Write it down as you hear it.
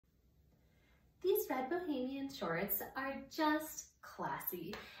These red bohemian shorts are just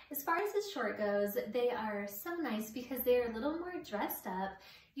classy. As far as the short goes, they are so nice because they're a little more dressed up.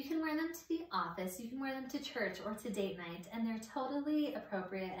 You can wear them to the office, you can wear them to church or to date night, and they're totally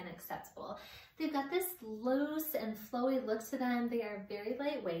appropriate and acceptable. They've got this loose and flowy look to them. They are very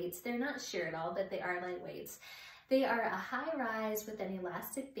lightweight. They're not sheer at all, but they are lightweight. They are a high rise with an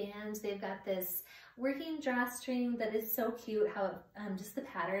elastic band. They've got this working drawstring that is so cute, how just the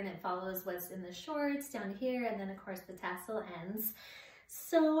pattern, it follows what's in the shorts down here, and then of course the tassel ends.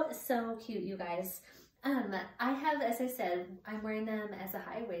 So cute, you guys. I have, as I said, I'm wearing them as a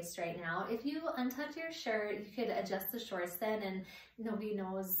high waist right now. If you untuck your shirt, you could adjust the shorts then, and nobody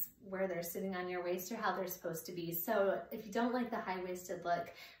knows where they're sitting on your waist or how they're supposed to be. So if you don't like the high-waisted look,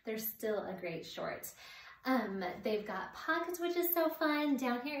 they're still a great short. They've got pockets, which is so fun.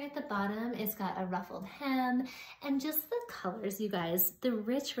 Down here at the bottom, it's got a ruffled hem, and just the colors, you guys, the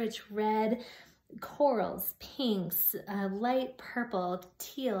rich red, corals, pinks, light purple,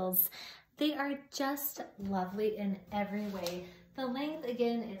 teals. They are just lovely in every way. The length,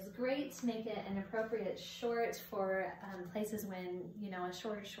 again, is great to make it an appropriate short for places when, you know, a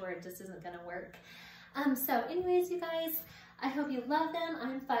short just isn't gonna work. So anyways, you guys, I hope you love them.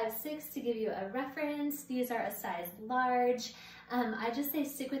 I'm 5'6" to give you a reference. These are a size large. I just say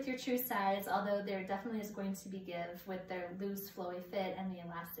stick with your true size, although there definitely is going to be give with their loose, flowy fit and the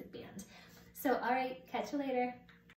elastic band. So, all right, catch you later.